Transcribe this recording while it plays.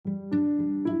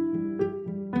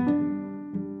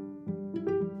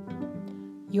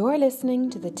You're listening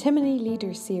to the Timony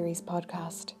Leaders Series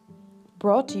podcast,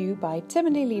 brought to you by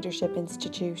Timony Leadership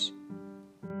Institute.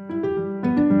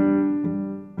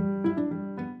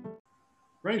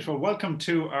 Great, well, welcome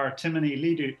to our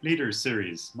Timony Leaders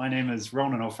Series. My name is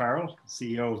Ronan O'Farrell,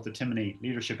 CEO of the Timony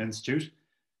Leadership Institute,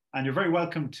 and you're very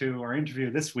welcome to our interview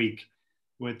this week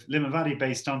with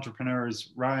Limavady-based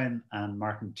entrepreneurs Ryan and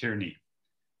Martin Tierney.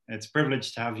 It's a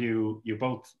privilege to have you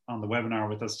both on the webinar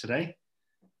with us today.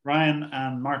 Ryan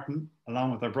and Martin, along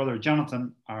with their brother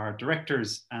Jonathan, are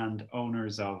directors and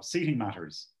owners of Seating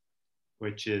Matters,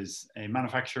 which is a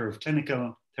manufacturer of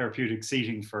clinical therapeutic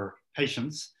seating for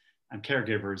patients and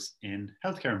caregivers in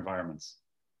healthcare environments.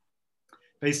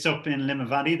 Based up in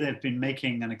Limavady, they've been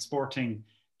making and exporting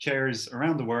chairs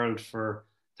around the world for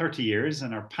 30 years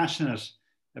and are passionate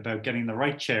about getting the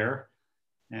right chair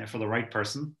for the right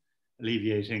person,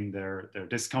 alleviating their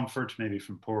discomfort, maybe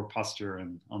from poor posture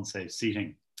and unsafe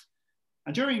seating.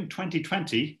 And during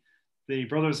 2020, the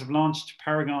brothers have launched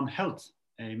Paragon Health,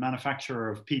 a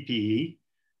manufacturer of PPE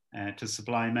to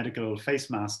supply medical face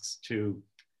masks to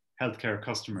healthcare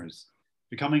customers,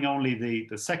 becoming only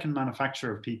the second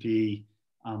manufacturer of PPE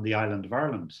on the island of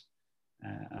Ireland.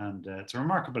 And it's a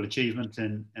remarkable achievement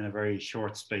in a very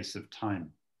short space of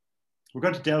time. We're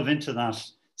going to delve into that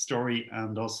story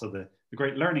and also the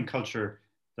great learning culture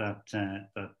that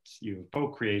you've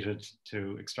both created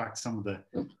to extract some of the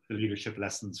leadership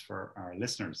lessons for our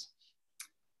listeners.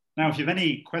 Now, if you have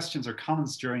any questions or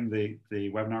comments during the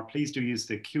webinar, please do use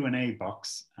the Q&A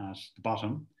box at the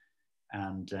bottom,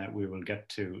 and we will get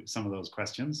to some of those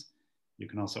questions. You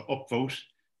can also upvote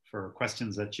for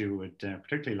questions that you would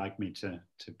particularly like me to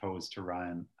pose to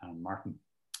Ryan and Martin.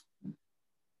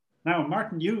 Now,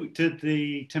 Martin, you did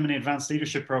the Timony Advanced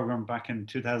Leadership Program back in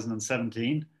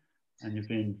 2017, and you've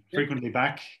been frequently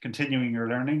back, continuing your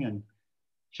learning and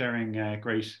sharing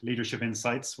great leadership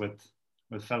insights with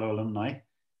fellow alumni.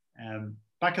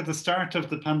 Back at the start of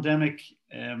the pandemic,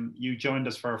 you joined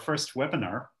us for our first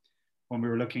webinar when we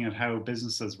were looking at how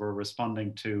businesses were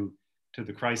responding to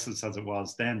the crisis as it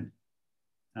was then.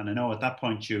 And I know at that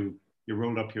point you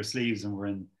rolled up your sleeves and were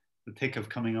in the thick of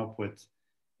coming up with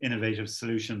innovative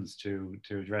solutions to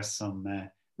address some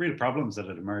real problems that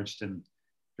had emerged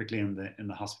particularly in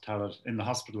the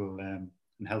hospital and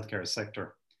healthcare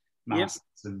sector,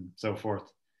 masks and so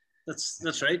forth.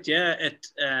 That's right. Yeah,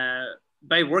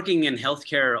 by working in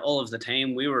healthcare all of the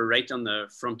time, we were right on the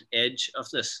front edge of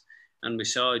this, and we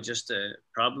saw just the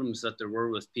problems that there were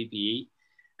with PPE.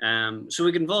 So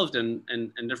we got involved in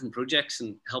different projects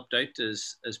and helped out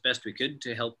as best we could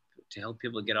to help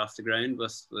people get off the ground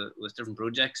with different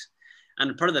projects.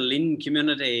 And part of the lean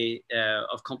community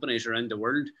of companies around the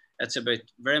world, it's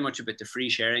very much about the free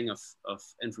sharing of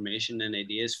information and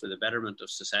ideas for the betterment of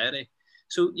society.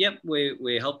 So yep,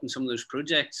 we helped in some of those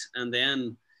projects, and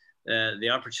then the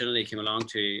opportunity came along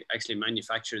to actually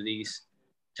manufacture these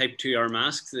Type 2R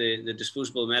masks, the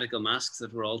disposable medical masks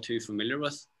that we're all too familiar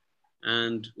with,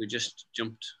 and we just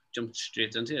jumped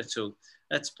straight into it. So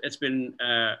it's been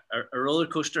a roller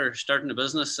coaster starting a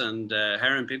business and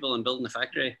hiring people and building a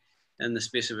factory in the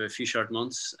space of a few short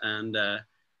months, and a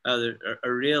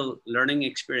real learning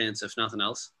experience, if nothing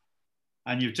else.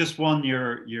 And you've just won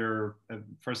your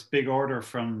first big order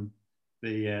from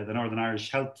the Northern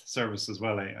Irish Health Service as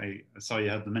well. I saw you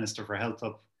had the Minister for Health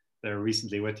up there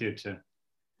recently with you to.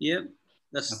 Yeah,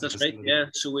 that's right. Yeah,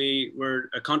 so we were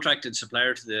a contracted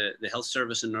supplier to the health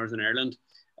service in Northern Ireland.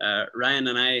 Ryan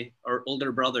and I, our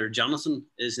older brother Jonathan,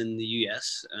 is in the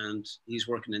US, and he's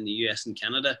working in the US and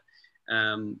Canada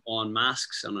on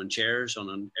masks and on chairs and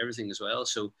on everything as well.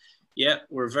 So yeah,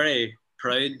 we're very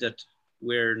proud that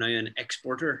we're now an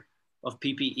exporter of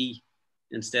PPE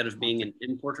instead of being an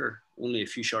importer only a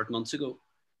few short months ago,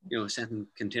 sending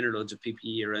container loads of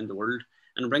PPE around the world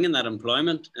and bringing that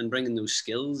employment and bringing those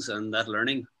skills and that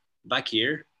learning back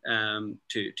here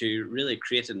to really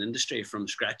create an industry from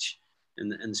scratch in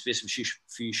the space of a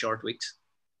few short weeks.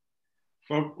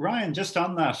 Well, Ryan, just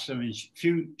on that, I mean,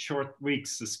 few short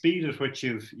weeks, the speed at which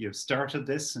you've started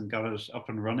this and got it up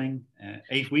and running,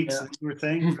 8 weeks, as you were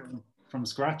saying, from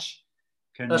scratch.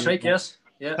 That's right, yes.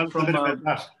 Yeah, tell us a bit about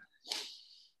that.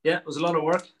 Yeah, it was a lot of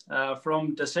work.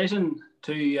 From decision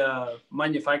to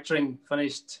manufacturing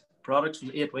finished products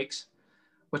was 8 weeks,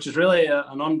 which is really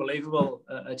an unbelievable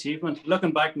achievement.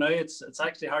 Looking back now, it's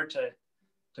actually hard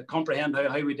to comprehend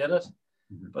how we did it.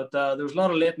 But there was a lot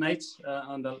of late nights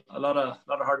and a lot of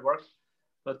hard work.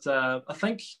 But I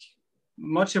think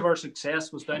much of our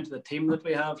success was down to the team that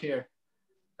we have here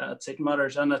at Seating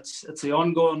Matters, and it's the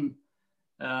ongoing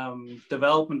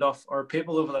development of our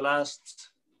people over the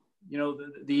last,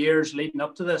 the years leading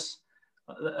up to this,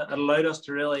 it allowed us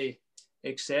to really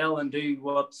excel and do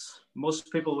what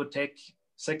most people would take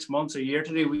 6 months or a year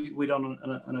to do. We done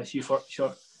in a few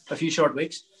short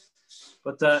weeks.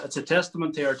 But it's a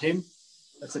testament to our team.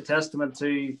 It's a testament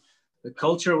to the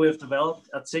culture we've developed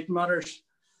at Seaton Matters,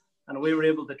 and we were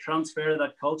able to transfer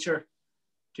that culture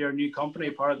to our new company,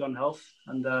 Paragon Health.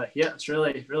 And yeah, it's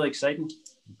really, really exciting.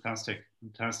 Fantastic.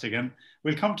 And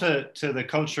we'll come to the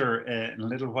culture in a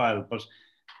little while, but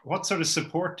what sort of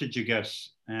support did you get,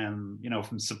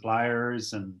 from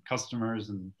suppliers and customers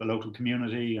and the local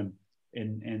community, and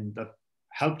in that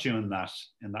helped you in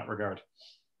that regard?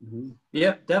 Mm-hmm.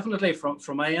 Yeah, definitely. From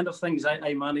my end of things,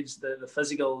 I managed the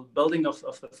physical building of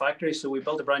the factory. So we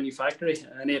built a brand new factory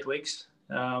in 8 weeks.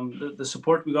 The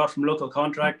support we got from local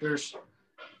contractors,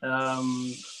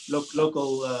 local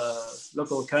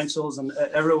councils, and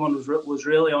everyone was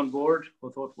really on board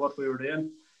with what we were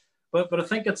doing. But I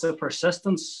think it's the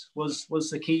persistence was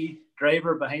the key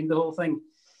driver behind the whole thing.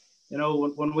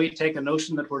 When we take a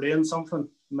notion that we're doing something,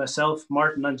 myself,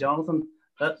 Martin, and Jonathan,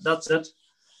 that's it.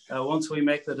 Once we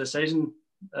make the decision,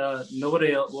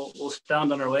 nobody will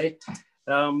stand in our way.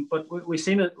 But we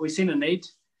seen a need.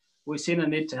 We seen a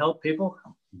need to help people.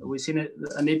 We seen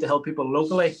a need to help people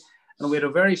locally, and we had a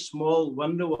very small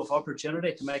window of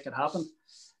opportunity to make it happen.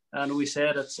 And we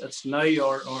said it's now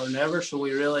or never. So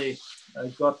we really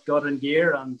got in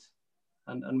gear and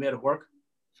made it work.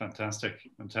 Fantastic,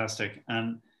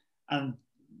 and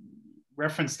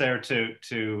reference there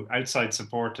to outside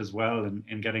support as well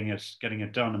in getting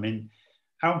it done. I mean,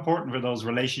 how important were those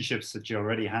relationships that you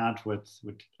already had with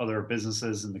other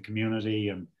businesses in the community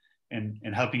and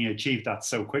in helping you achieve that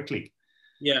so quickly?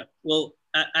 Yeah, well,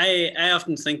 I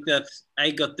often think that I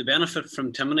got the benefit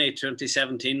from Timony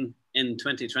 2017 in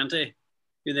 2020.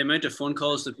 The amount of phone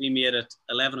calls that we made at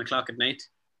 11 o'clock at night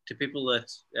to people that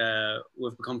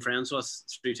we've become friends with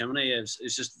through Timony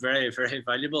is just very, very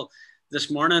valuable.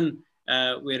 This morning,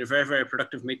 we had a very, very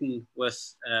productive meeting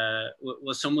with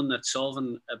someone that's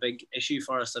solving a big issue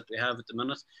for us that we have at the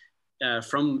minute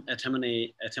from a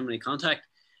Timony contact.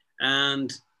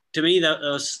 And to me, that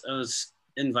was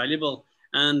invaluable.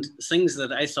 And things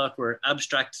that I thought were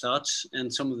abstract thoughts in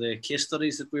some of the case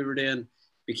studies that we were doing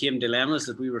became dilemmas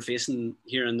that we were facing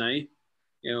here and now.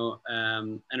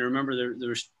 And I remember there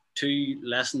was 2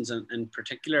 lessons in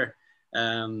particular.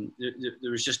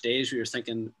 There was just days where you're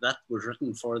thinking that was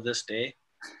written for this day.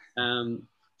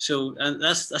 So and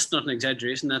that's not an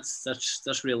exaggeration.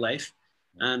 That's real life,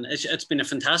 and it's been a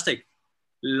fantastic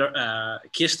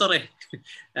case study.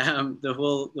 The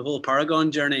whole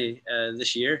Paragon journey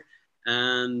this year,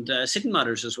 and Seaton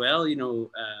Matters as well.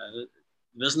 The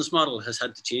business model has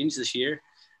had to change this year,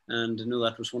 and I know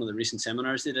that was one of the recent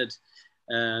seminars they did.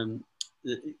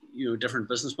 Different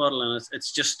business model, and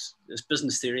it's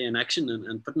business theory in action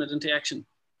and putting it into action.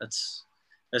 It's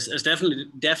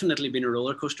definitely been a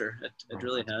roller coaster. It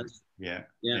really has. Yeah.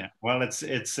 Well,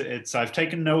 it's I've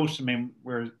taken note. I mean,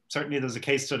 there's a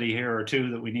case study here or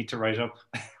 2 that we need to write up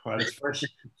while it's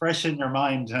fresh in your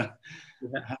mind,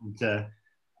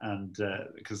 and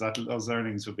because those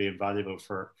learnings would be invaluable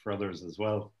for others as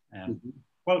well.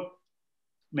 Well,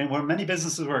 I mean, where many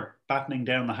businesses were battening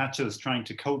down the hatches trying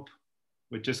to cope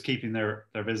with just keeping their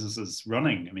businesses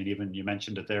running. I mean, even you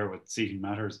mentioned it there with Seaton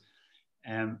Matters.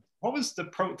 What was the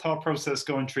thought process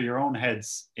going through your own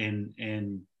heads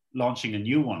in launching a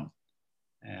new one?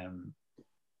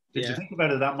 Did you think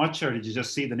about it that much, or did you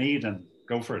just see the need and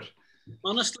go for it?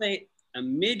 Honestly, a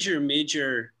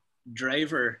major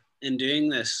driver in doing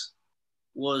this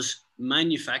was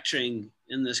manufacturing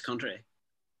in this country.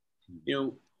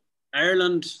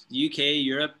 Ireland, the UK,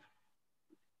 Europe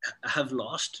have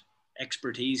lost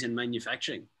expertise in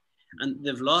manufacturing, and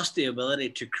they've lost the ability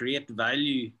to create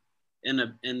value in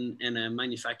a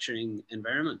manufacturing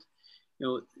environment.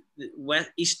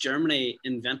 East Germany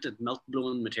invented melt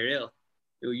blown material.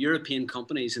 European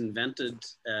companies invented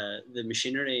the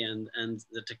machinery and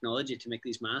the technology to make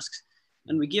these masks,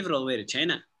 and we gave it all away to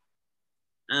China.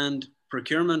 And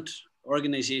procurement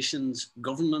organizations,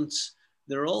 governments,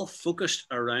 they're all focused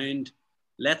around,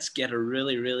 let's get a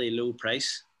really, really low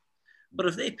price. But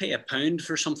if they pay £1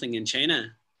 for something in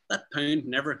China, that pound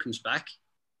never comes back.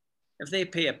 If they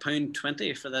pay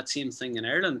 £1.20 for that same thing in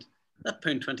Ireland, that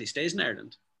 £1.20 stays in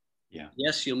Ireland. Yeah.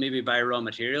 Yes, you'll maybe buy raw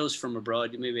materials from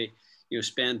abroad. You maybe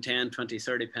spend 10, 20,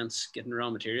 30 pence getting raw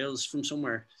materials from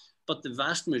somewhere. But the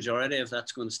vast majority of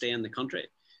that's going to stay in the country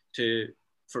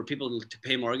for people to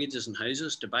pay mortgages and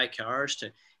houses, to buy cars,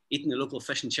 to eat in the local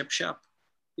fish and chip shop.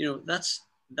 That's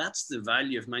the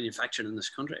value of manufacturing in this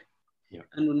country. Yeah.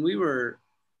 And when we were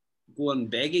going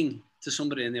begging to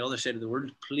somebody on the other side of the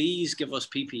world, please give us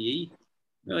PPE,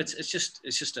 No, it's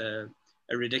just a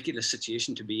ridiculous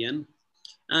situation to be in.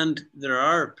 And there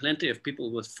are plenty of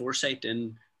people with foresight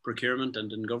in procurement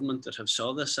and in government that have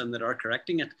saw this and that are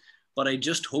correcting it. But I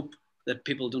just hope that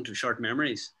people don't have short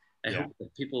memories. I hope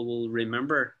that people will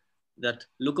remember that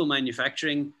local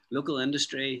manufacturing, local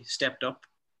industry stepped up,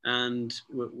 and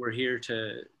we're here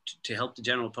to help the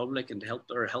general public and to help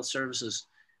our health services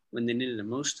when they needed it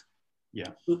most.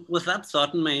 Yeah. With that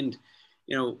thought in mind,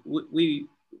 you know, we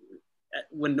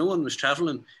when no one was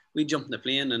traveling, we jumped in the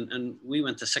plane and we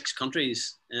went to 6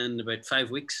 countries in about 5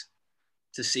 weeks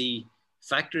to see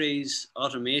factories,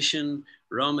 automation,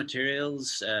 raw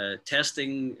materials,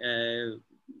 testing,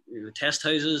 test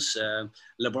houses,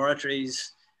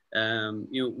 laboratories. You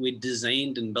know, we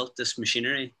designed and built this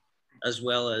machinery, as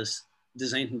well as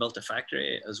designed and built a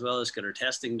factory, as well as got our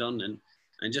testing done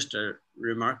in just a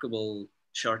remarkable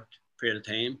short period of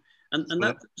time. And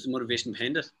that was the motivation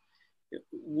behind it.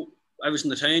 I was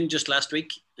in the town just last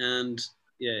week, and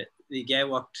the guy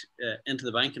walked into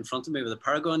the bank in front of me with a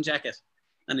Paragon jacket,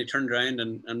 and he turned around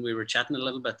and we were chatting a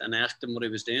little bit, and I asked him what he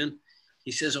was doing.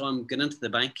 He says, "Oh, I'm going into the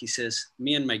bank." He says,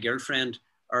 "Me and my girlfriend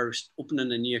are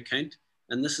opening a new account,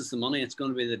 and this is the money. It's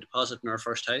going to be the deposit in our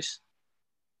first house."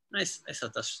 And I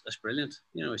thought that's brilliant.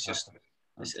 You know, it's just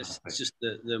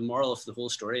the moral of the whole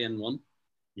story in one.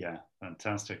 Yeah,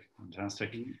 fantastic. And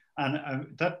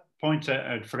that point,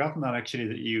 I'd forgotten that actually,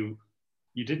 that you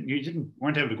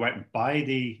weren't able to go out and buy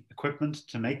the equipment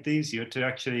to make these. You had to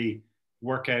actually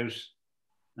work out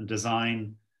and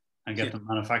design and get them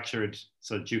manufactured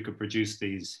so that you could produce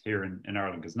these here in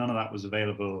Ireland, because none of that was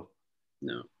available.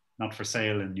 No. Not for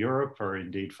sale in Europe or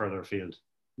indeed further afield.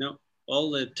 No,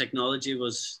 all the technology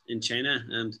was in China,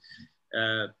 and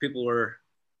people were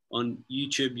on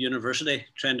YouTube University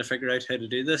trying to figure out how to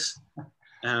do this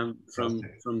from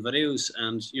videos.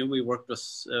 And you know, we worked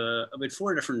with about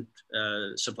 4 different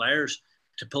suppliers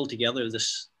to pull together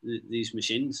these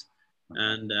machines,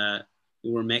 and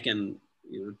we were making,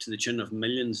 you know, to the tune of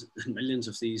millions and millions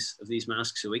of these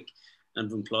masks a week, and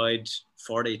we've employed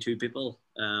 42 people.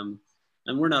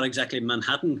 And we're not exactly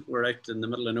Manhattan. We're out in the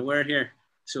middle of nowhere here.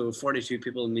 So 42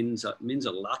 people means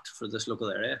a lot for this local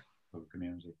area.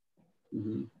 Community.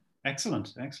 Mm-hmm.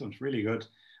 Excellent. Really good.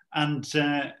 And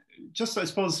just, I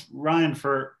suppose, Ryan,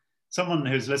 for someone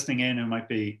who's listening in who might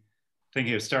be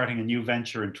thinking of starting a new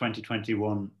venture in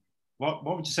 2021, what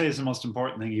would you say is the most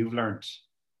important thing you've learned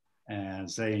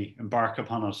as they embark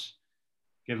upon it,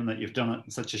 given that you've done it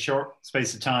in such a short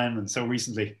space of time and so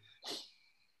recently?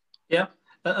 Yeah.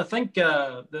 I think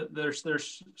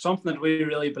there's something that we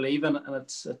really believe in, and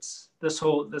it's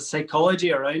the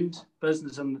psychology around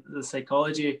business and the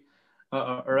psychology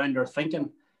around our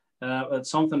thinking. It's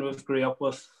something we've grew up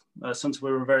with since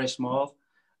we were very small.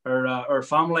 Our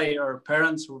family, our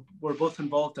parents were both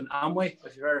involved in Amway.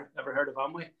 If you've ever heard of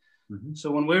Amway. Mm-hmm.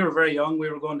 So when we were very young, we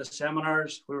were going to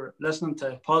seminars, we were listening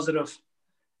to positive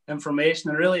information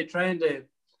and really trying to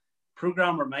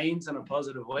program our minds in a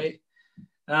positive way.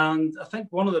 And I think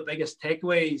one of the biggest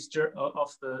takeaways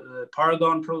of the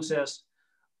Paragon process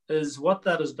is what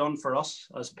that has done for us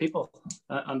as people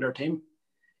and our team.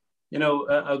 You know,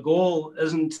 a goal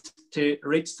isn't to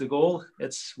reach the goal,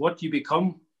 it's what you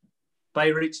become by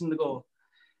reaching the goal.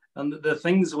 And the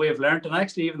things we have learned, and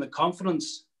actually even the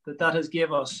confidence that has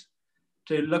gave us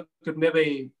to look at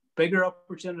maybe bigger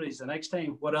opportunities the next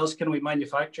time. What else can we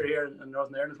manufacture here in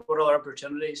Northern Ireland? What other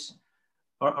opportunities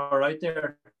are out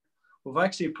there? We've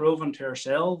actually proven to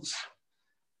ourselves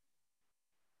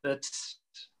that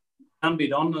it can be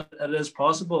done. It is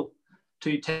possible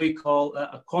to take what we call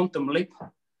a quantum leap.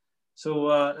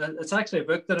 So it's actually a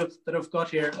book that I've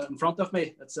got here in front of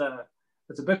me. It's a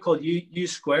book called U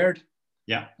Squared.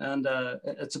 Yeah. And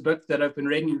it's a book that I've been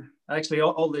reading actually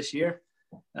all this year.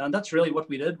 And that's really what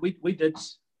we did. We did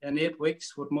in 8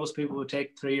 weeks what most people would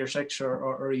take 3 or 6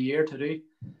 or a year to do.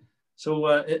 So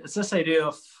it's this idea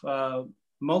of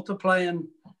multiplying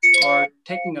or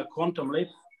taking a quantum leap,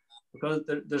 because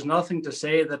there's nothing to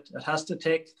say that it has to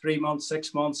take 3 months,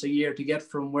 6 months, a year to get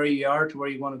from where you are to where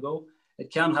you want to go.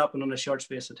 It can happen in a short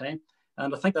space of time.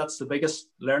 And I think that's the biggest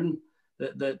learning,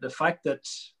 the fact that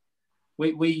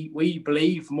we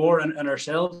believe more in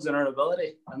ourselves and our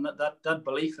ability, and that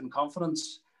belief and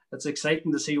confidence, it's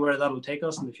exciting to see where that will take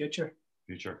us in the future.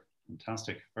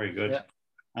 Fantastic. Very good. Yeah.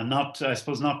 And not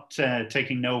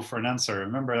taking no for an answer. I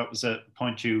remember that was a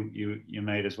point you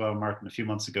made as well, Martin, a few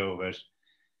months ago, about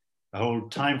the whole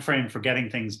time frame for getting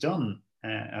things done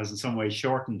has in some ways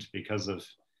shortened because of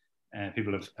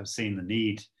people have seen the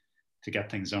need to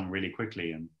get things done really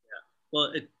quickly. And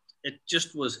well, it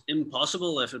just was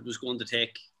impossible if it was going to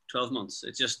take 12 months.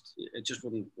 It just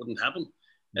wouldn't happen.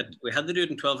 We had to do it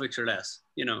in 12 weeks or less.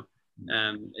 You know,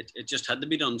 it just had to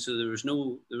be done. So there was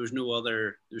no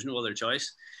other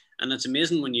choice. And it's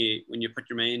amazing when you put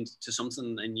your mind to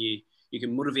something and you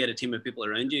can motivate a team of people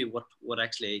around you, what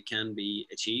actually can be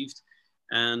achieved.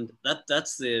 And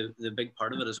that's the big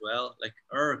part of it as well. Like,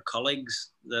 our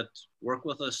colleagues that work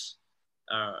with us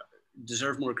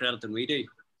deserve more credit than we do.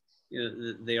 You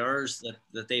know, the hours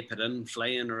that they put in,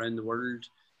 flying around the world,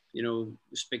 you know,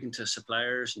 speaking to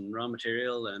suppliers and raw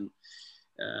material, and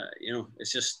you know,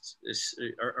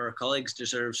 our colleagues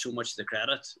deserve so much of the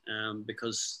credit,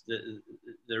 because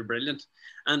they're brilliant.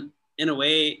 And in a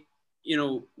way, you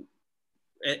know,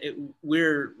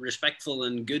 we're respectful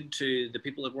and good to the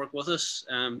people that work with us.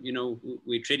 You know,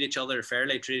 we treat each other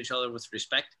fairly, treat each other with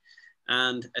respect.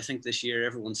 And I think this year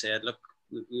everyone said, look,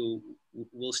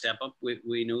 we'll step up.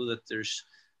 We know that there's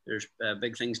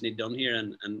big things need done here,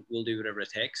 and we'll do whatever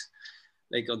it takes.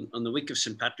 Like on the week of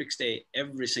St. Patrick's Day,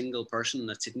 every single person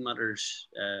at Seating Matters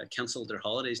cancelled their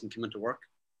holidays and came into work.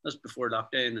 That's before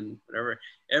lockdown and whatever.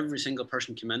 Every single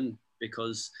person came in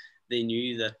because they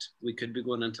knew that we could be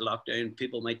going into lockdown.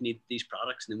 People might need these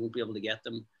products and they won't be able to get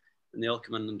them. And they all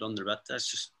come in and done their bit. That's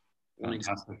just one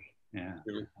example. Yeah.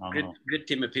 Great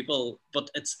team of people. But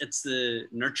it's the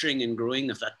nurturing and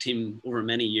growing of that team over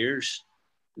many years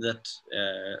that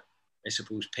I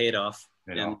suppose paid off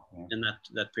in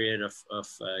that period of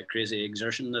crazy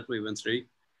exertion that we went through.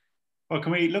 Well,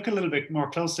 can we look a little bit more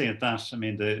closely at that? I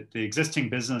mean, the existing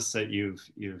business that you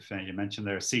mentioned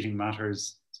there, Seating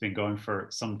Matters, it's been going for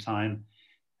some time,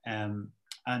 and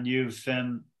you've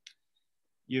I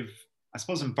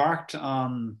suppose embarked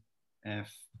on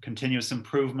continuous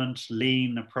improvement,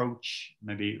 lean approach.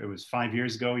 Maybe it was 5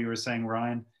 years ago you were saying,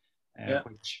 Ryan,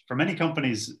 which for many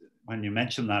companies, when you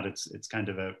mention that, it's kind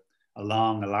of a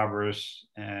long, elaborate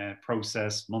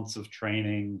process, months of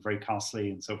training, very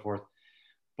costly and so forth.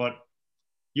 But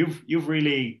you've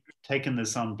really taken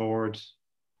this on board,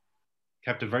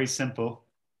 kept it very simple,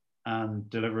 and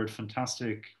delivered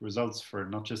fantastic results for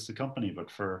not just the company,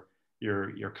 but for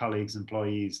your colleagues,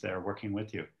 employees there working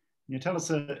with you. Can you tell us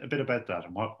a bit about that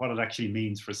and what it actually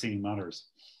means for Seating Matters?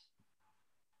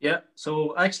 Yeah,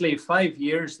 so actually 5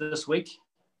 years this week,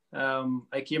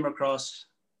 I came across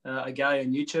a guy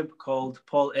on YouTube called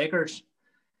Paul Akers.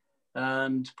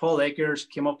 And Paul Akers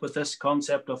came up with this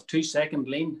concept of 2-second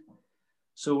lean.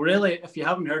 So really, if you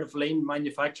haven't heard of lean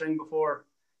manufacturing before,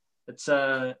 it's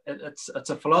a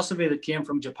philosophy that came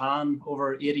from Japan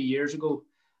over 80 years ago,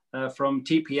 from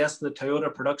TPS, the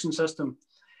Toyota production system.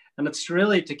 And it's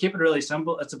really, to keep it really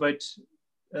simple, it's about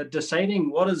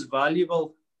deciding what is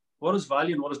valuable, what is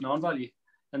value and what is non-value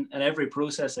in every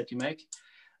process that you make.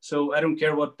 So I don't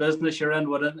care what business you're in,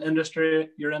 what industry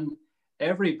you're in,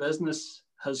 every business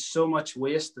has so much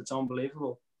waste, it's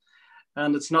unbelievable.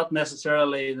 And it's not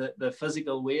necessarily the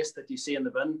physical waste that you see in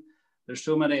the bin. There's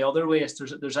so many other wastes.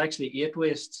 There's actually 8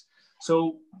 wastes.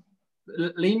 So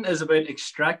lean is about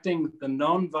extracting the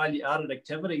non-value added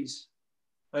activities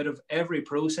out of every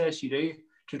process you do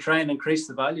to try and increase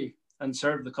the value and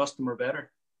serve the customer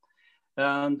better.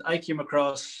 And I came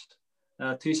across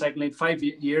 2-second lean 5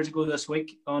 years ago this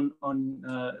week on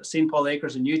seeing Paul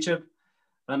Akers on YouTube.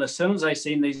 And as soon as I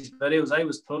seen these videos, I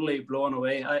was totally blown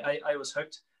away. I was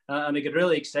hooked. And I get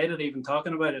really excited even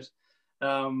talking about it.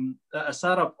 I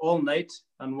sat up all night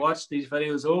and watched these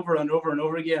videos over and over and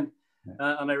over again.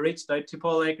 And I reached out to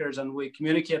Paul Akers, and we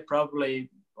communicate probably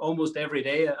almost every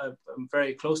day. I'm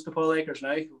very close to Paul Akers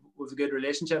now. We have a good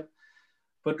relationship.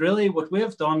 But really what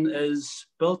we've done is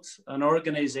built an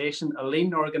organization, a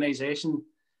lean organization,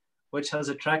 which has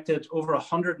attracted over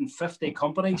 150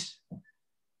 companies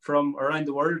from around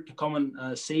the world to come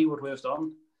and see what we've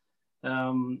done.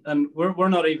 And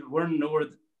we're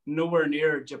nowhere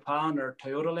near Japan or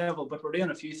Toyota level, but we're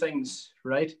doing a few things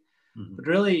right. Mm-hmm. But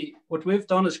really, what we've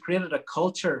done is created a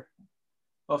culture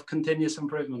of continuous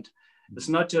improvement. Mm-hmm. It's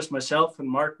not just myself and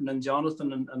Martin and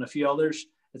Jonathan and a few others.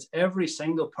 It's every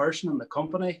single person in the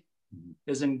company mm-hmm.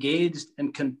 is engaged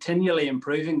in continually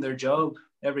improving their job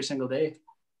every single day.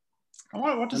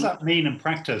 What does that mean in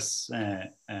practice,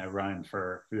 Ryan,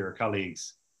 for your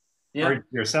colleagues? Yeah. Or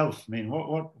yourself? I mean,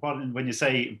 what when you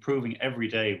say improving every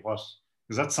day, because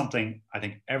that's something I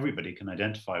think everybody can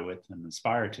identify with and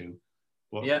aspire to.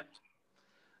 Yeah.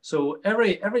 So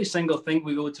every single thing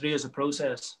we go through is a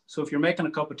process. So if you're making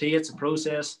a cup of tea, it's a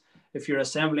process. If you're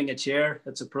assembling a chair,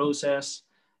 it's a process.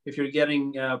 If you're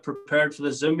getting prepared for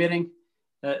the Zoom meeting,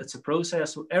 it's a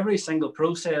process. So every single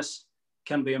process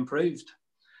can be improved.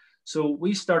 So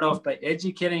we start off by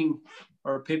educating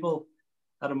our people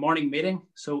at a morning meeting.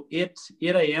 So 8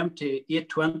 a.m. to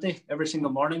 8:20 every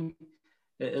single morning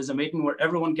is a meeting where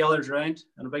everyone gathers around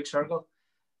in a big circle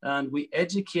and we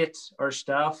educate our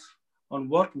staff on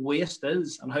what waste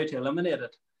is and how to eliminate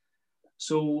it.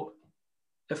 So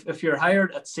if you're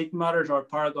hired at Seton Matters or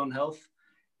Paragon Health,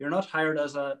 you're not hired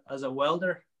as a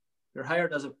welder, you're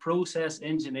hired as a process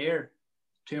engineer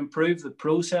to improve the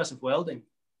process of welding.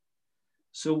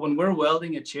 So when we're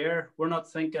welding a chair, we're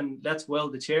not thinking, let's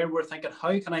weld the chair. We're thinking,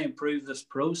 how can I improve this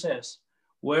process?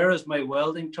 Where is my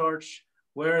welding torch?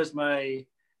 Where is my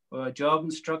job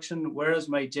instruction? Where is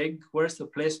my jig? Where's the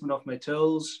placement of my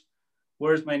tools?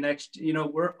 Where's my next,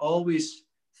 we're always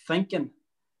thinking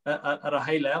at a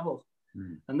high level.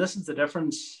 And this is the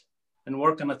difference in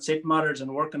working at Seton Matters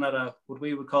and working at what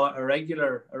we would call a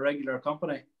regular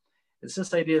company. It's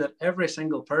this idea that every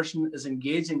single person is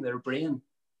engaging their brain.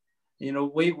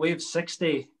 We have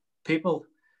 60 people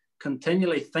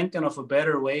continually thinking of a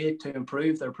better way to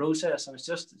improve their process. And it's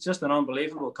just an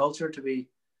unbelievable culture to be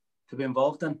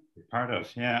involved in. Part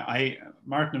of, yeah.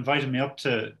 Martin invited me up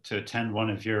to attend one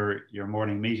of your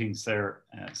morning meetings there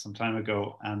some time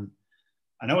ago. And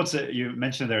I know you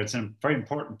mentioned there, it's a very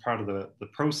important part of the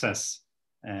process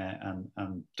and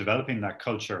developing that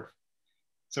culture.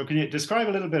 So can you describe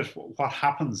a little bit what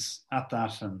happens at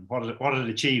that and what it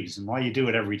achieves and why you do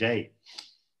it every day?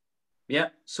 Yeah,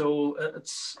 so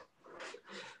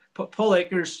Paul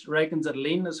Akers reckons that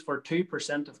lean is for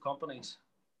 2% of companies.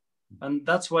 And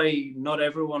that's why not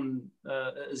everyone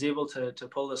is able to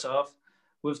pull this off.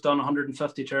 We've done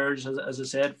 150 tours, as I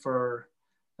said, for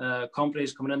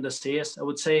companies coming into SACE. I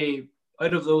would say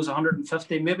out of those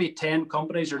 150, maybe 10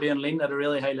 companies are doing lean at a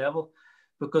really high level,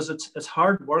 because it's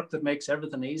hard work that makes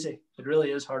everything easy. It really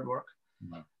is hard work.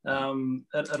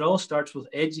 It all starts with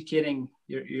educating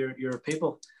your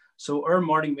people. So our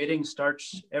morning meeting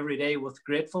starts every day with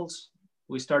gratefuls.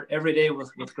 We start every day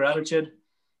with gratitude.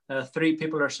 3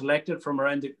 people are selected from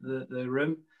around the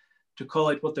room to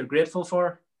call out what they're grateful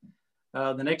for.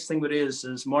 The next thing we do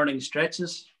is morning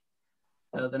stretches.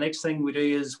 The next thing we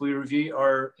do is we review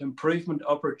our improvement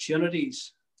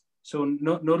opportunities. So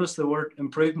notice the word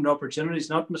improvement opportunities,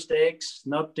 not mistakes,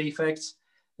 not defects.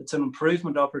 It's an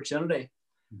improvement opportunity.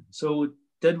 So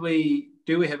do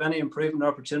we have any improvement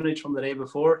opportunities from the day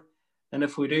before? And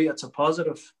if we do, it's a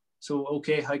positive. So,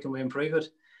 okay, how can we improve it?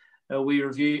 We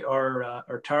review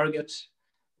our target.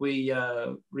 We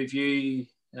review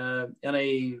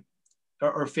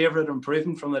our favorite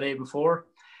improvement from the day before.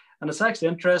 And it's actually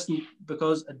interesting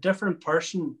because a different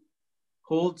person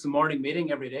holds the morning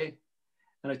meeting every day.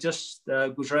 And it just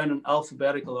goes around in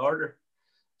alphabetical order.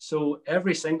 So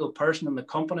every single person in the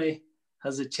company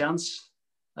has a chance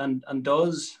and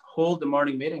does hold the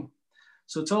morning meeting.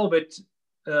 So it's all about,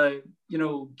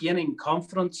 gaining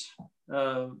confidence,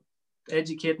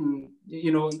 educating,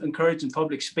 encouraging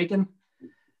public speaking.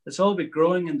 It's all about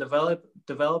growing and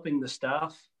developing the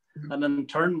staff. And in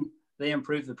turn, they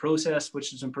improve the process,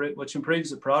 which improves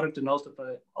the product and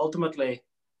ultimately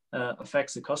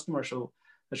affects the customer. So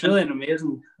it's really an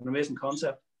amazing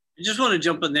concept. I just want to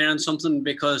jump in there on something,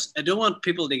 because I don't want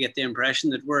people to get the impression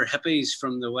that we're hippies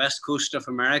from the west coast of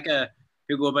America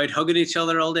who go about hugging each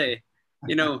other all day.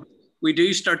 We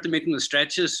do start the meeting with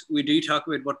stretches. We do talk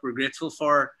about what we're grateful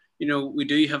for. We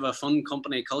do have a fun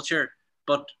company culture,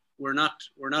 but we're not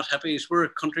hippies. We're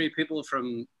country people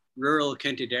from rural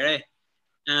County Derry,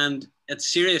 and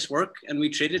it's serious work, and we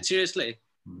treat it seriously.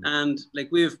 And like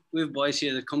we have boys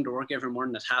here that come to work every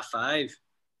morning at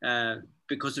 5:30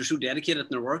 because they're so dedicated in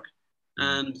their work,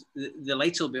 and the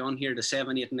lights will be on here to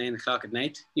 7, 8, and 9 o'clock at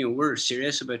night. We're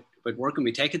serious about work, and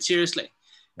we take it seriously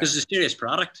because it's a serious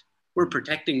product. We're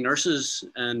protecting nurses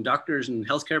and doctors and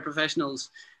healthcare professionals,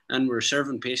 and we're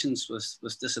serving patients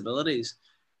with disabilities.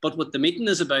 But what the meeting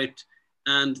is about,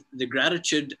 and the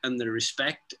gratitude and the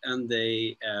respect and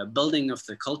the building of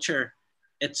the culture,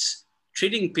 it's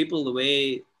treating people the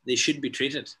way they should be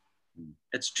treated.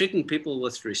 It's treating people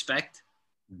with respect.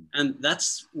 And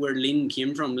that's where lean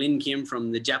came from. Lean came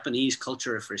from the Japanese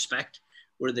culture of respect,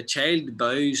 where the child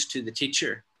bows to the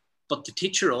teacher, but the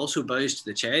teacher also bows to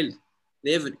the child.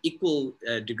 They have an equal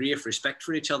degree of respect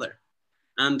for each other.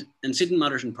 And in Seton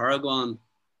Matters and Paragon,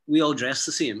 we all dress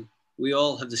the same. We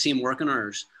all have the same working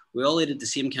hours. We all eat at the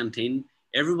same canteen.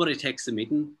 Everybody takes the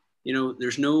meeting.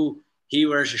 There's no, he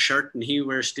wears a shirt and he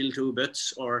wears steel-toe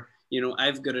boots, or,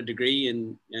 I've got a degree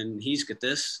and he's got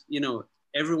this.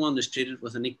 Everyone is treated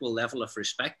with an equal level of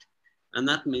respect. And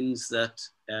that means that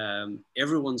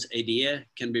everyone's idea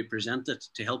can be presented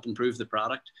to help improve the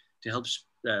product, to help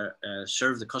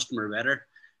serve the customer better,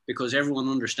 because everyone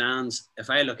understands, if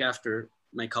I look after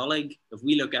my colleague, if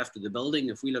we look after the building,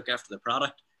 if we look after the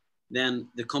product, then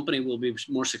the company will be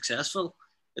more successful.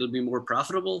 It'll be more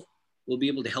profitable. we'll be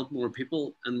able to help more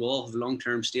people, and we'll all have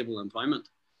long-term stable employment.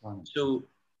 Right. So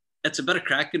it's a bit of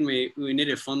crack, and we need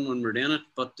to have fun when we're doing it,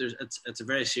 but it's a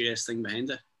very serious thing behind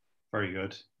it. Very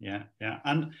good. Yeah.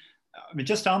 And I mean,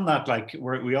 just on that, like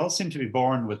we all seem to be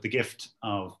born with the gift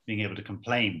of being able to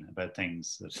complain about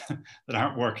things that, that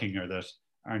aren't working or that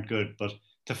aren't good. But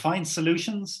to find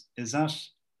solutions, is that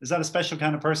a special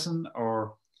kind of person,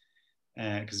 or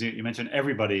because you mentioned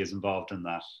everybody is involved in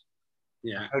that?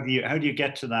 Yeah. How do you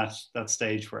get to that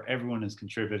stage where everyone is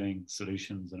contributing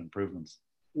solutions and improvements?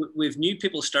 We've new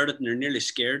people started and they're nearly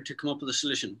scared to come up with a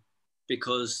solution,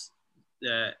 because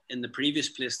in the previous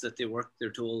place that they work,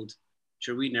 they're told,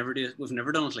 sure, we've never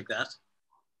done it like that,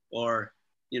 or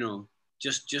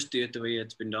just do it the way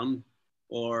it's been done,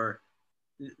 or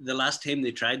the last time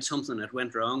they tried something, it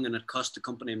went wrong and it cost the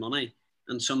company money,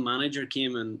 and some manager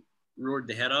came and roared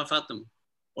the head off at them,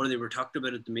 or they were talked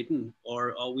about at the meeting,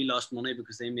 or we lost money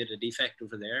because they made a defect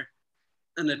over there,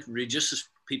 and it reduces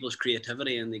people's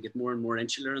creativity and they get more and more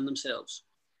insular in themselves,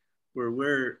 where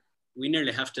we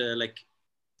nearly have to like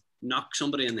knock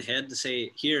somebody in the head to say,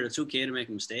 here, it's okay to make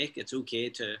a mistake, it's okay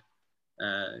to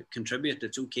contribute,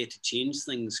 it's okay to change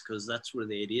things, because that's where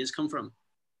the ideas come from.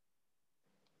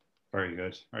 Very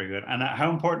good, very good. And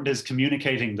how important is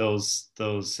communicating those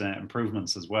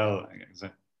improvements as well?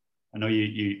 I know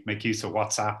you make use of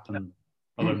WhatsApp and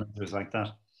other methods like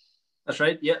that. That's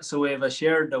right. Yeah. So we have a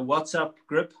shared WhatsApp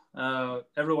group.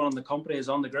 Everyone in the company is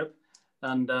on the group,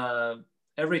 and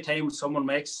every time someone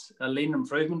makes a lean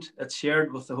improvement, it's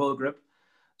shared with the whole group.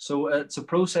 So it's a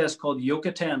process called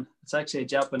Yokoten. It's actually a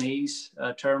Japanese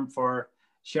term for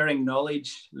sharing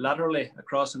knowledge laterally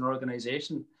across an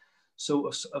organization. So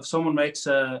if someone makes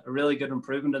a really good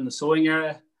improvement in the sewing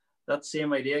area, that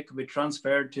same idea could be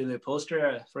transferred to the upholstery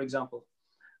area, for example.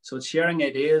 So it's sharing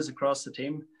ideas across the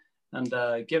team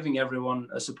and giving everyone,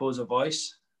 I suppose, a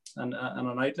voice and an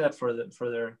outlet for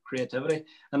their creativity.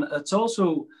 And it's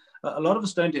also a lot of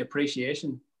it's down to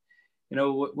appreciation.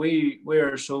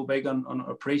 We're so big on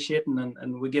appreciating,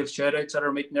 and we give shout outs at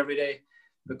our meeting every day,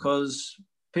 because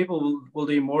people will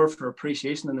do more for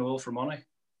appreciation than they will for money.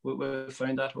 We've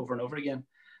found that over and over again.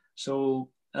 So,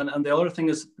 and the other thing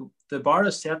is, the bar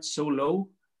is set so low,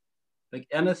 like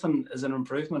anything is an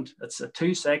improvement. It's a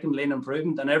 2-second lean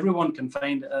improvement, and everyone can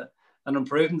find an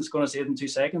improvement that's going to save them 2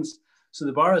 seconds. So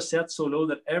the bar is set so low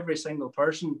that every single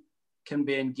person can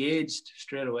be engaged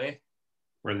straight away.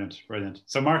 Brilliant, brilliant.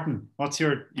 So Martin, what's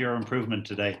your improvement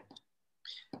today?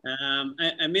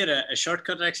 I made a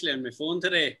shortcut actually on my phone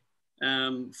today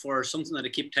for something that I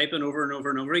keep typing over and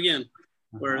over and over again,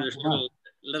 where there's a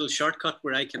little shortcut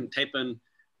where I can type in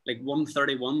like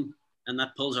 131, and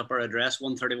that pulls up our address,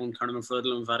 131 Carnarvon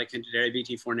Floodland, Vada County Derry,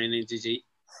 BT49NGG,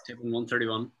 type in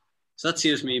 131. So that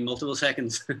saves me multiple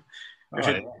seconds.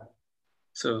 Right.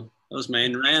 So that was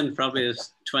mine. Ryan probably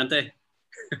is 20.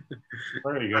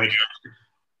 Very good.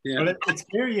 Yeah. Well, it's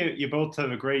clear you both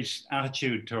have a great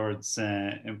attitude towards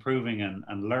improving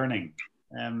and learning.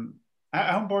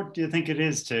 How important do you think it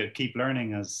is to keep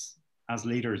learning as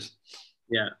leaders?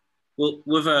 Yeah. Well,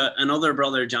 with another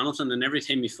brother, Jonathan, and every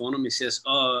time you phone him, he says,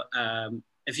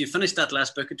 if you finish that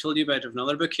last book I told you about, I have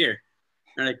another book here.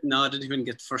 And I'm like, no, I didn't even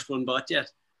get the first one bought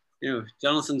yet.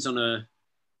 Jonathan's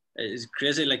is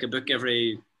crazy, like a book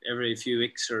every few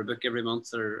weeks, or a book every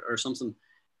month, or something.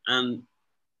 And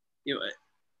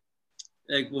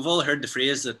like we've all heard the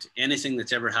phrase that anything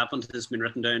that's ever happened has been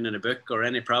written down in a book, or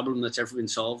any problem that's ever been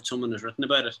solved, someone has written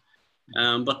about it.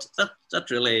 But that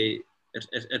really,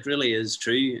 it really is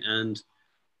true. And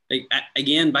like,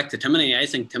 again, back to Timony, I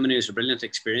think Timony is a brilliant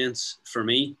experience for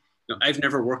me. I've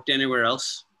never worked anywhere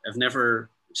else. I've never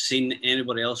seen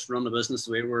anybody else run a business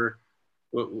the way we're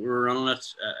running it.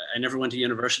 I never went to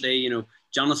university.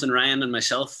 Jonathan, Ryan, and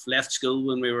myself left school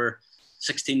when we were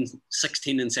 16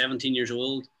 and 17 years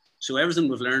old. So everything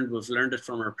we've learned it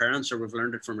from our parents, or we've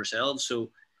learned it from ourselves. So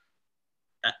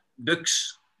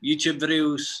books, YouTube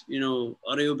videos,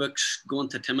 audio books, going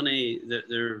to Timony,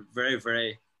 they're very,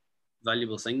 very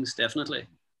valuable things, definitely.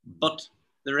 But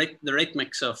the right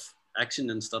mix of action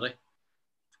and study.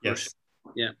 Yes.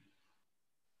 Yeah.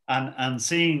 And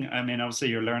seeing, I mean, obviously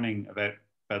you're learning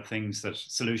about things, that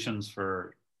solutions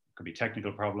for, could be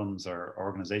technical problems or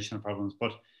organizational problems,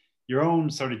 but your own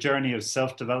sort of journey of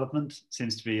self-development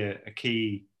seems to be a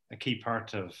key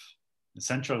part of the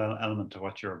central element of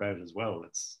what you're about as well.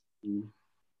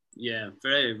 Yeah,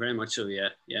 very, very much so. Yeah.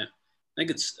 I think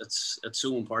it's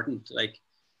so important. Like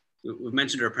we've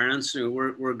mentioned our parents,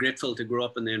 we're grateful to grow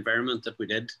up in the environment that we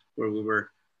did, where we were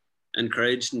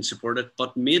encouraged and supported,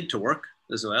 but made to work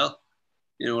as well.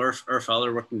 Our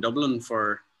father worked in Dublin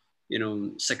for you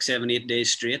know, 6, 7, 8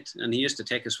 days straight. And he used to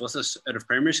take us with us out of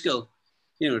primary school,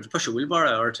 you know, to push a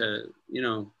wheelbarrow or to, you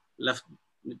know,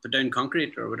 put down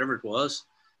concrete or whatever it was.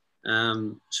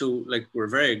 So like, we're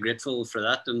very grateful for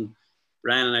that. And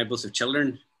Ryan and I both have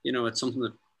children. You know, it's something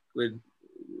that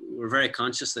we're very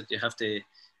conscious that you have to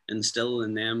instill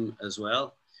in them as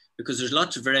well, because there's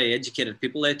lots of very educated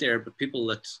people out there, but people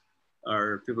that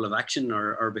are people of action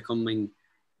are becoming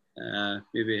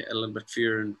maybe a little bit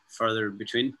fewer and farther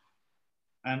between.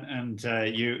 And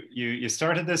you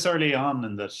started this early on,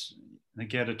 and that I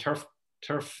think you had a turf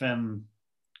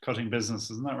cutting business,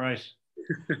 isn't that right?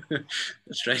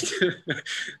 That's right. That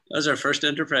was our first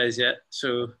enterprise, yeah.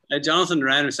 So Jonathan and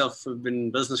Ryan himself have been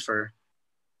in business for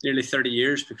nearly 30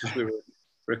 years because we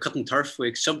were cutting turf.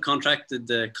 We subcontracted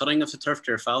the cutting of the turf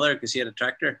to our father because he had a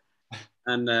tractor,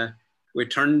 and we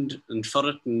turned and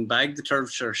footed and bagged the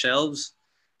turfs ourselves.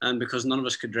 And because none of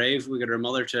us could drive, we got our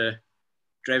mother to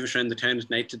drive us around the town at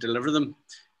night to deliver them,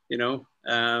 you know.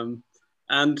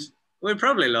 And we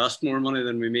probably lost more money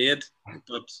than we made,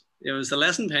 but it was the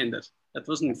lesson behind it. It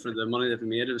wasn't for the money that we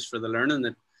made; it was for the learning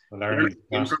that. The learning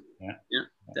came from. Yeah,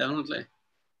 definitely.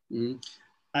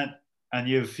 Mm-hmm. And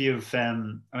you've I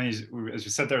mean, as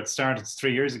you said there at the start, it's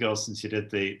 3 years ago since you did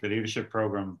the leadership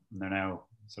program, and there are now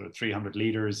sort of 300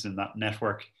 leaders in that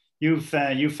network. You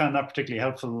found that particularly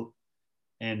helpful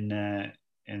in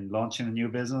launching a new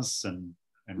business and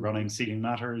running Sealing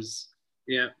Matters.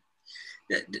 Yeah,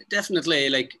 definitely.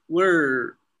 Like,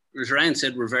 as Ryan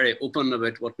said, we're very open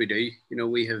about what we do. You know,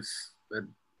 we have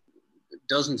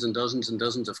dozens and dozens and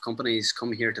dozens of companies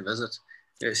come here to visit.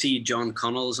 I see John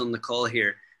Connell's on the call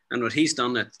here, and what he's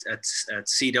done at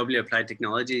CW Applied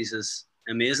Technologies is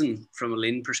amazing from a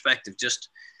lean perspective. Just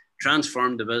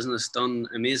transformed the business, done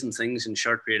amazing things in a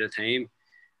short period of time.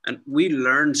 And we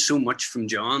learned so much from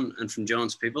John and from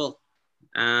John's people.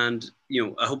 And, you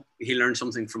know, I hope he learned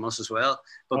something from us as well.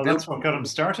 But well, that's what got him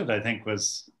started, I think,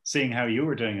 was seeing how you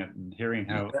were doing it and hearing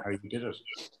how you did it.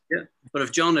 Yeah. But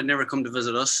if John had never come to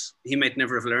visit us, he might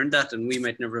never have learned that, and we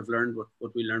might never have learned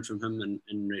what we learned from him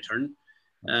in return.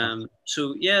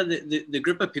 So, yeah, the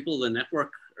group of people, the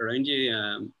network around you,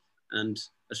 and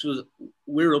I suppose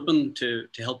we're open to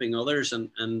helping others. And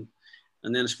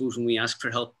then I suppose when we ask for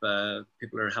help,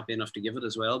 people are happy enough to give it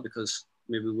as well, because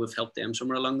maybe we've helped them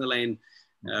somewhere along the line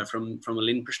from a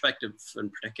lean perspective in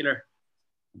particular.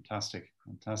 Fantastic.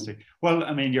 Well,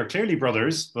 I mean, you're clearly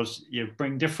brothers, but you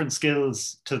bring different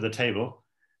skills to the table.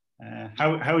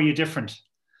 How are you different?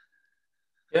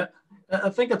 Yeah, I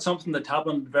think it's something that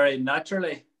happened very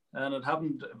naturally, and it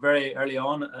happened very early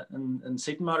on in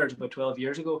Sealing Matters about 12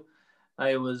 years ago.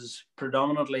 I was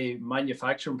predominantly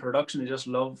manufacturing production. I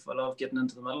love getting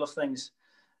into the middle of things.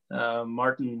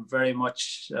 Martin, very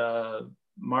much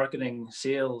marketing,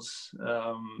 sales,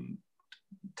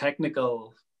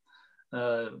 technical,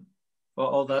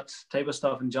 all that type of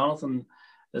stuff. And Jonathan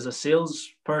is a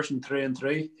salesperson through and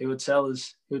through. He would sell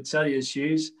you his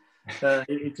shoes.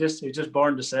 He just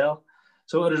born to sell.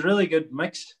 So it was a really good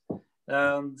mix,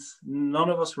 and none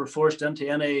of us were forced into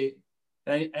any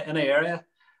area.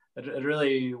 It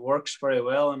really works very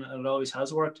well, and it always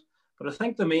has worked. But I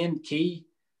think the main key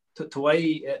to why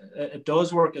it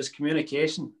does work is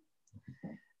communication.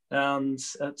 And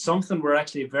it's something we're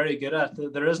actually very good at.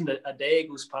 There isn't a day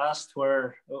goes past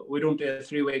where we don't do a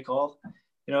three-way call.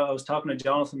 You know, I was talking to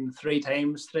Jonathan 3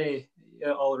 times today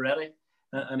already,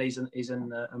 and he's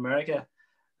in America.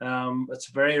 It's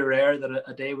very rare that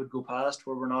a day would go past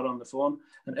where we're not on the phone.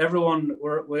 And everyone,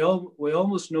 we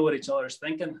almost know what each other's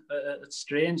thinking. It's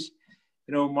strange.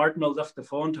 You know, Martin will lift the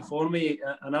phone to phone me,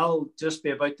 and I'll just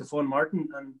be about to phone Martin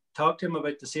and talk to him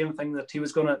about the same thing that he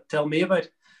was going to tell me about.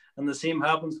 And the same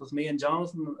happens with me and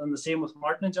Jonathan, and the same with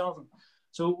Martin and Jonathan.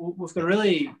 So we've got a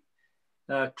really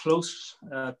close,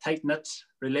 tight-knit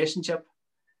relationship.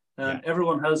 And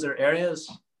everyone has their areas,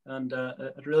 and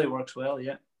it really works well,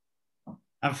 yeah.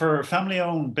 And for a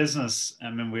family-owned business,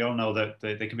 I mean, we all know that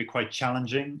they can be quite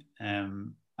challenging,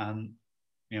 and,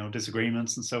 you know,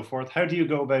 disagreements and so forth. How do you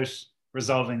go about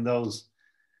resolving those?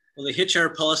 Well, the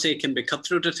HR policy can be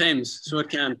cutthroat at times, so it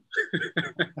can.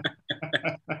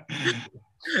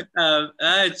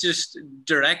 It's just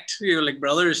direct, you know, like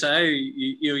brothers.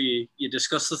 You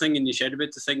discuss the thing and you shout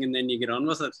about the thing, and then you get on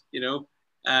with it. You know,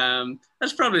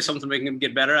 that's probably something we can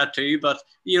get better at too. But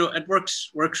you know, it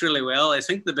works really well. I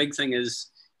think the big thing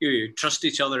is you trust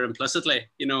each other implicitly.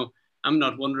 You know, I'm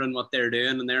not wondering what they're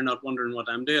doing, and they're not wondering what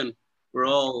I'm doing. We're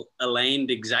all aligned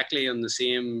exactly on the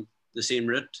same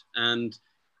route, and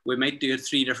we might do it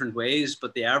 3 different ways,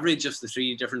 but the average of the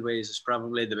 3 different ways is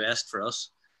probably the best for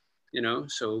us. You know,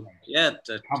 so yeah.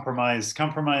 Compromise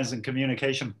and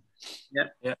communication.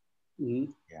 Yeah.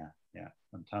 Mm-hmm. Yeah,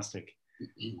 fantastic.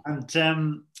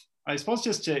 And I suppose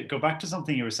just to go back to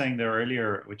something you were saying there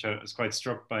earlier, which I was quite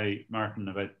struck by, Martin,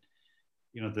 about,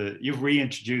 you know, you've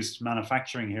reintroduced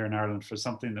manufacturing here in Ireland for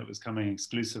something that was coming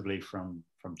exclusively from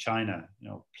China. You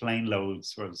know, plane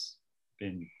loads was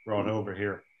being brought over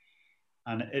here.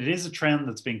 And it is a trend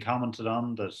that's been commented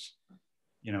on, that,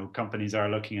 you know, companies are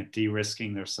looking at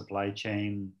de-risking their supply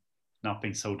chain, not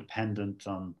being so dependent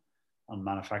on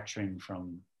manufacturing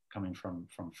coming from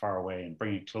far away, and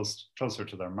bringing it closer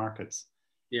to their markets.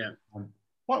 Yeah.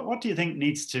 What do you think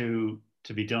needs to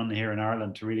be done here in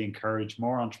Ireland to really encourage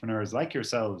more entrepreneurs like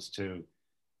yourselves to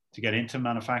get into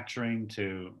manufacturing,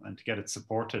 and to get it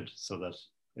supported so that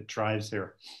it thrives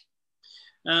here?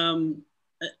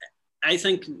 I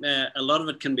think a lot of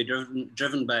it can be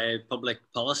driven by public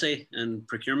policy and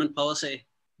procurement policy.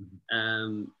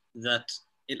 Mm-hmm.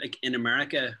 Like in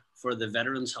America, for the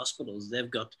veterans hospitals,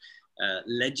 they've got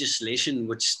legislation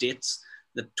which states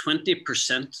that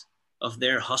 20% of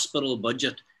their hospital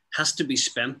budget has to be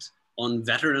spent on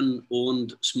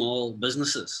veteran-owned small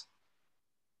businesses.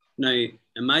 Now,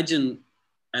 imagine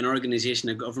an organization,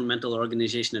 a governmental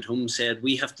organization at home said,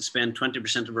 we have to spend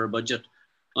 20% of our budget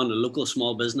on a local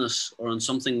small business or on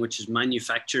something which is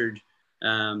manufactured,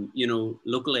 you know,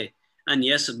 locally. And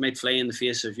yes, it might fly in the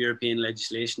face of European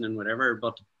legislation and whatever,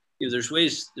 but you know, there's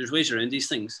ways around these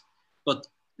things. But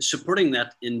supporting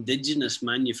that indigenous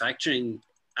manufacturing,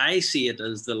 I see it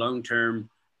as the long-term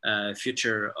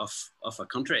future of a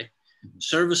country. Mm-hmm.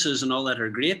 Services and all that are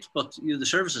great, but you know, the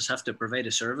services have to provide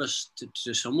a service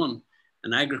to someone.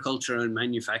 And agriculture and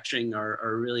manufacturing are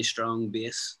a really strong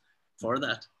base for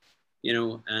that. You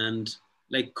know, and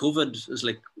like COVID is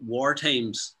like war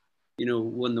times. You know,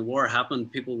 when the war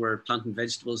happened, people were planting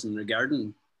vegetables in their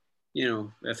garden. You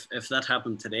know, if that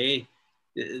happened today,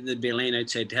 there'd be a line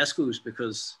outside Tesco's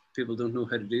because people don't know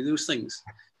how to do those things.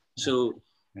 So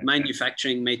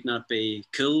manufacturing might not be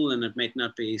cool, and it might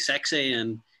not be sexy,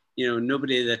 and you know,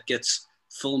 nobody that gets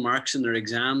full marks in their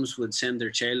exams would send their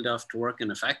child off to work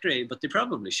in a factory, but they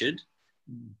probably should.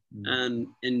 Mm-hmm. And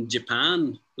in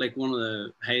Japan, like one of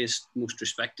the highest, most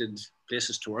respected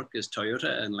places to work is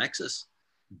Toyota and Lexus,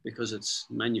 because it's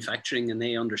manufacturing, and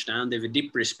they understand, they have a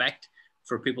deep respect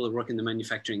for people that work in the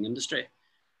manufacturing industry.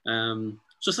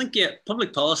 So I think, yeah,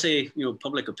 public policy, you know,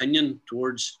 public opinion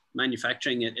towards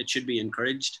manufacturing, it should be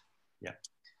encouraged. Yeah.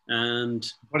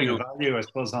 And putting a value, I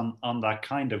suppose, on that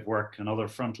kind of work and other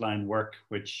frontline work,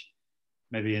 which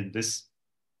maybe in this,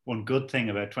 one good thing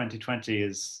about 2020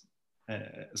 is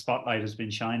a spotlight has been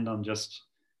shined on just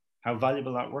how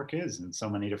valuable that work is in so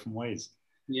many different ways.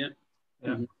 Yeah.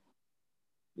 Mm-hmm.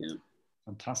 Yeah.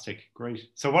 Fantastic. Great.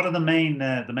 So what are the main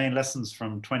lessons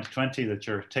from 2020 that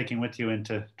you're taking with you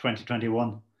into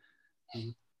 2021? Mm-hmm.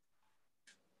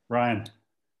 Ryan?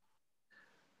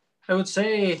 I would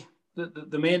say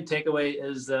the main takeaway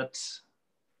is that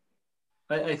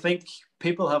I think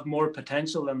people have more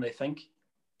potential than they think.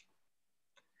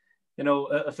 You know,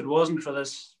 if it wasn't for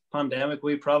this pandemic,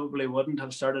 we probably wouldn't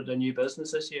have started a new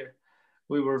business this year.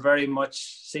 We were very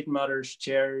much seat matters,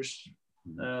 chairs,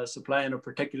 supplying a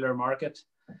particular market.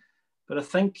 But I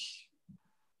think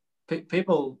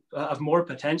people have more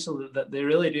potential, that they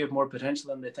really do have more potential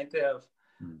than they think they have.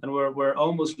 And we're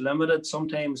almost limited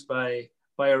sometimes by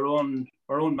our own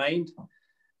mind.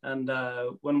 And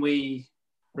when we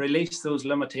release those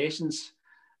limitations,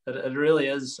 it really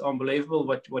is unbelievable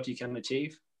what you can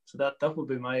achieve. So that would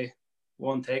be my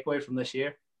one takeaway from this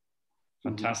year.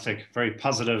 Fantastic. Very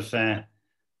positive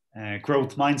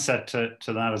growth mindset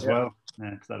to that as well,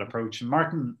 to that approach. And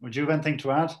Martin, would you have anything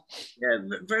to add? Yeah,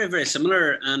 very, very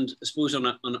similar. And I suppose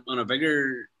on a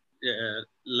bigger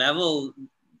level,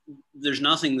 there's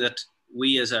nothing that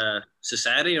we as a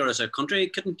society or as a country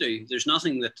couldn't do. There's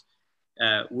nothing that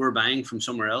we're buying from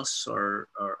somewhere else or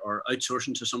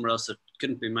outsourcing to somewhere else that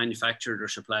couldn't be manufactured or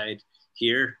supplied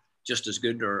here just as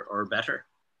good or better.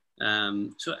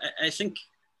 So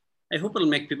I hope it'll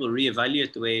make people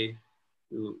reevaluate the way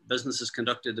business is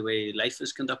conducted, the way life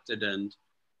is conducted, and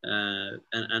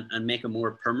make a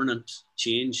more permanent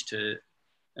change to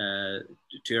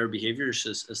our behaviours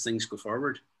as things go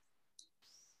forward.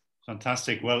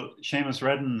 Fantastic. Well, Seamus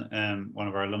Redden, one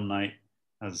of our alumni,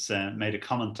 has made a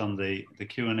comment on the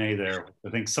Q&A there. I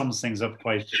think sums things up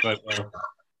quite well.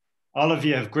 All of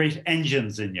you have great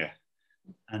engines in you,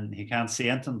 and he can't see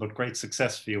anything but great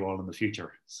success for you all in the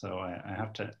future. So I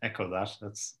have to echo that.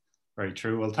 That's very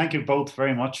true. Well, thank you both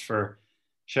very much for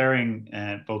sharing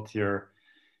both your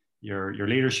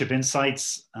leadership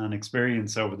insights and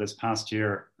experience over this past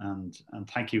year, and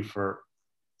thank you for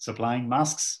supplying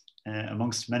masks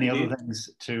amongst many other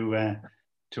things to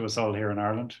to us all here in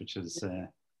Ireland, which is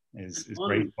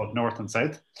great, both north and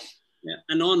south. Yeah,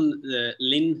 and on the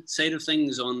lean side of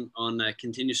things, on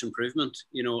continuous improvement,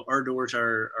 our doors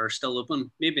are still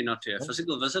open. Maybe not to a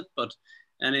physical visit, but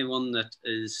anyone that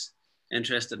is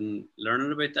interested in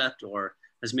learning about that, or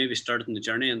has maybe started in the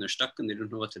journey and they're stuck and they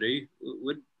don't know what to do,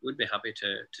 would be happy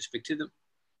to speak to them.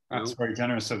 That's very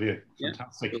generous of you.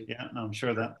 Fantastic. Yeah, no, I'm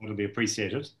sure that will be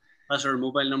appreciated. Pass our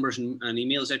mobile numbers and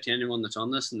emails out to anyone that's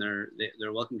on this, and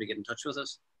they're welcome to get in touch with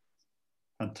us.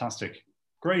 Fantastic.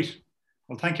 Great.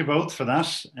 Well, thank you both for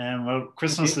that. Well,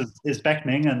 Christmas is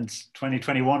beckoning and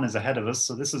 2021 is ahead of us.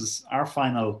 So this is our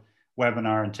final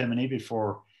webinar in Timony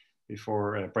before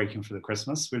breaking for the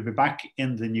Christmas. We'll be back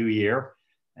in the new year,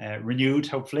 renewed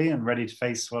hopefully, and ready to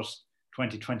face what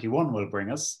 2021 will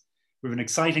bring us. We have an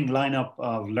exciting lineup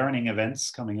of learning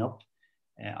events coming up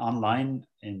online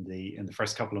in the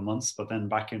first couple of months, but then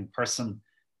back in person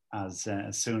as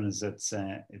soon as it's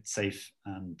safe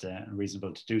and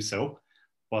reasonable to do so.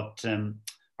 But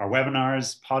our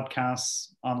webinars,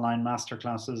 podcasts, online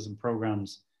masterclasses, and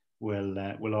programs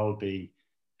will all be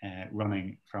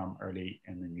running from early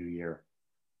in the new year.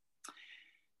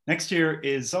 Next year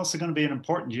is also going to be an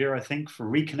important year, I think, for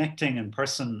reconnecting in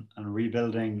person and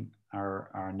rebuilding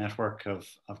our network of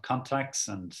contacts.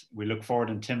 And we look forward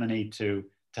in Timony to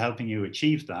helping you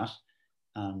achieve that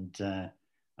and to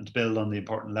build on the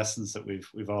important lessons that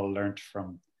we've all learned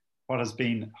from what has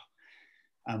been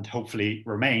and hopefully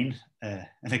remain an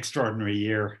extraordinary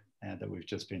year that we've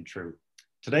just been through.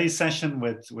 Today's session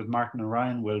with Martin and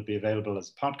Ryan will be available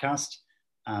as a podcast,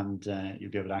 and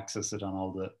you'll be able to access it on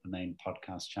all the main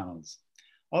podcast channels.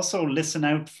 Also, listen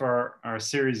out for our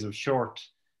series of short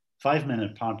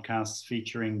 5-minute podcasts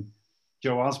featuring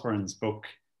Joe Osborne's book,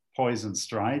 Poise and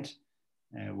Stride,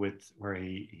 where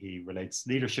he relates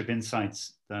leadership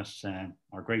insights that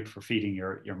are great for feeding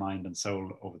your mind and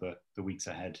soul over the weeks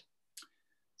ahead.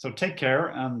 So take care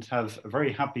and have a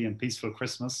very happy and peaceful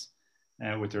Christmas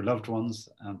with your loved ones.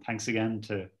 And thanks again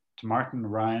to Martin,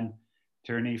 Ryan,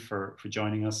 Tierney for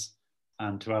joining us,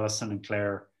 and to Alison and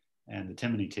Claire and the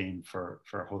Timony team for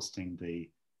hosting the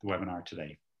webinar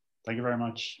today. Thank you very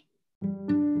much.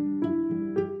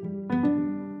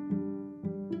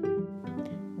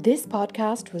 This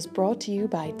podcast was brought to you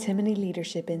by Timony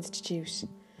Leadership Institute.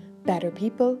 Better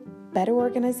people, better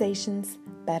organisations,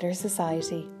 better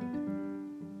society.